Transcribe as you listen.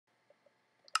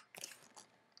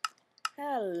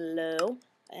Hello,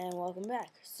 and welcome back.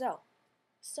 So,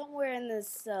 somewhere in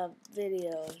this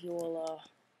video, you will,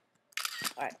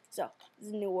 alright, so, this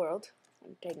is a new world.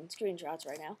 I'm taking screenshots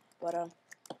right now, but,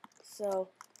 so,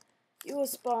 you will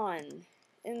spawn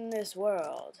in this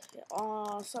world,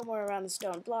 somewhere around the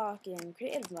stone block in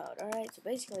creative mode, alright? So,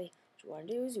 basically, what you want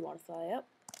to do is you want to fly up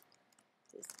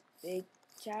this big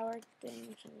tower thing,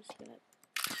 which I'm just gonna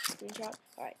screenshot.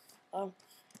 Alright,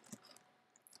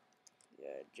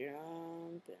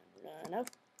 jump and run up.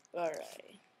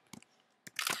 Alright.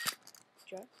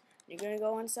 You're gonna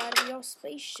go inside of your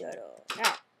space shuttle.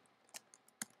 Now,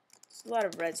 there's a lot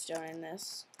of redstone in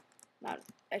this.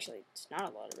 Actually, it's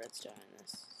not a lot of redstone in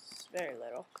this. It's very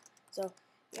little. So,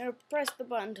 you're gonna press the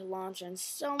button to launch, and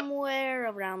somewhere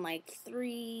around like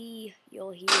 3,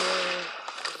 you'll hear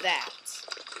that.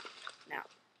 Now,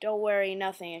 don't worry,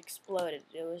 nothing exploded.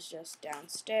 It was just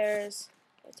downstairs.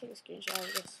 Let's take a screenshot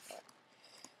of this.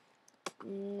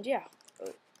 Yeah.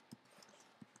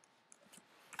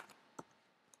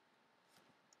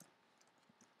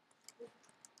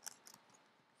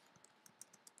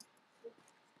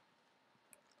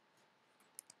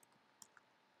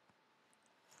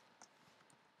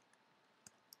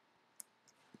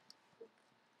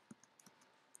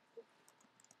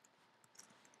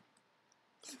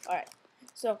 Alright,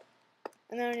 so,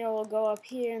 and then you'll go up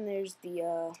here, and there's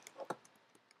the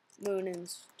moon and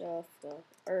stuff, the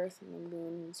earth and the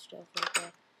moon and stuff like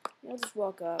that. You'll just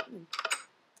walk up, and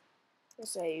let's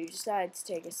say you decide to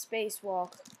take a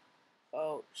spacewalk.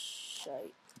 Oh,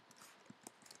 shite.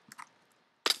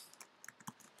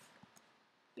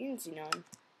 You didn't see none.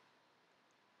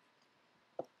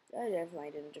 I definitely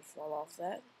didn't just fall off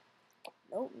that.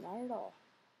 Nope, not at all.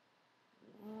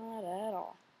 Not at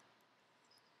all.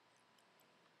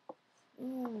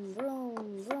 Vroom,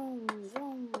 vroom, vroom,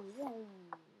 vroom, vroom.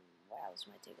 Wow, this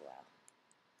might take a while.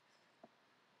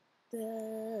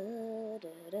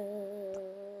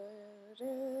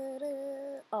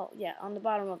 Oh, yeah, on the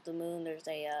bottom of the moon there's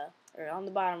or on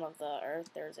the bottom of the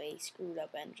earth there's a screwed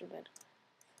up engine.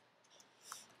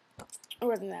 There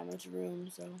wasn't that much room,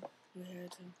 so we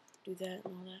had to do that and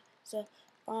all that. So,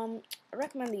 I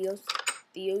recommend the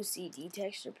OCD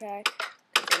texture pack,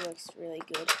 because it looks really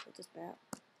good with this map.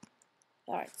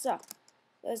 Alright, so,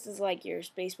 this is like your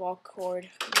spacewalk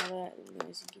cord and all that.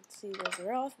 As you can see, those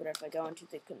are off, but if I go into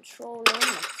the control room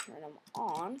and turn them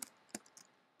on,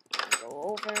 I go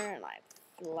over and I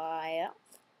fly up,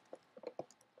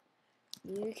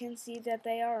 you can see that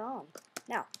they are on.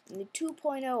 Now, in the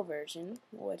 2.0 version,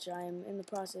 which I am in the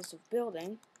process of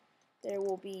building, there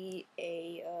will be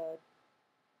a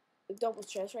double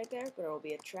chest right there, but it will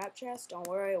be a trap chest. Don't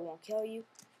worry, it won't kill you.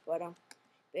 But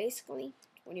basically,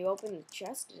 when you open the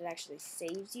chest, it actually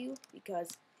saves you,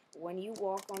 because when you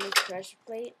walk on this pressure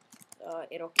plate,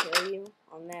 it'll kill you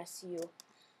unless you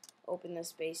open the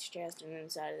space chest, and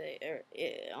inside of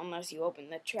unless you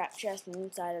open the trap chest, and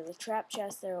inside of the trap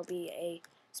chest there will be a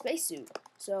spacesuit.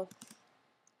 So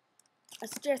I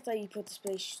suggest that you put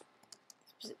the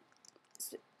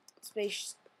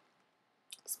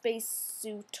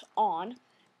spacesuit on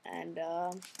and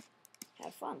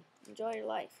have fun, enjoy your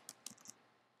life.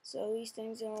 So these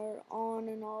things are on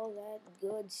and all that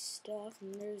good stuff,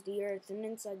 and there's the earth, and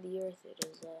inside the earth it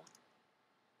is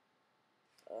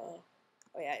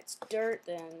oh yeah, it's dirt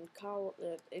and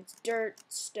it's dirt,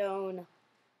 stone,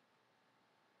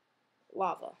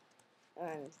 lava,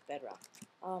 and bedrock.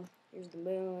 Here's the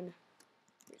moon.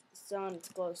 Here's the sun. It's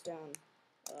glowstone.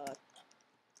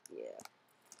 Yeah,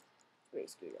 pretty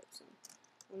screwed up sun.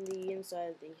 On the inside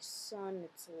of the sun,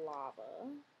 it's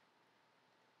lava.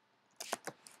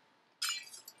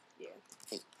 Yeah.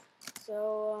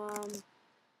 So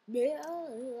yeah,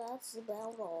 that's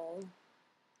about all.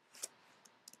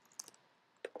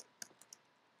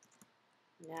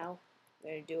 Now, we're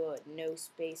going to do what no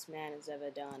spaceman has ever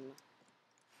done.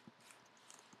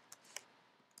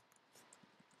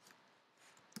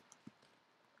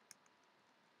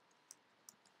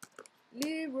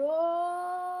 Leroy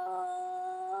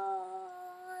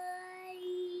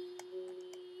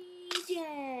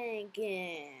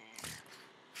Jenkins.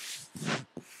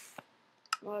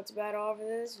 Well, that's about all for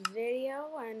this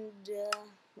video, and,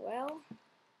 well,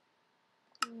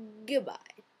 goodbye.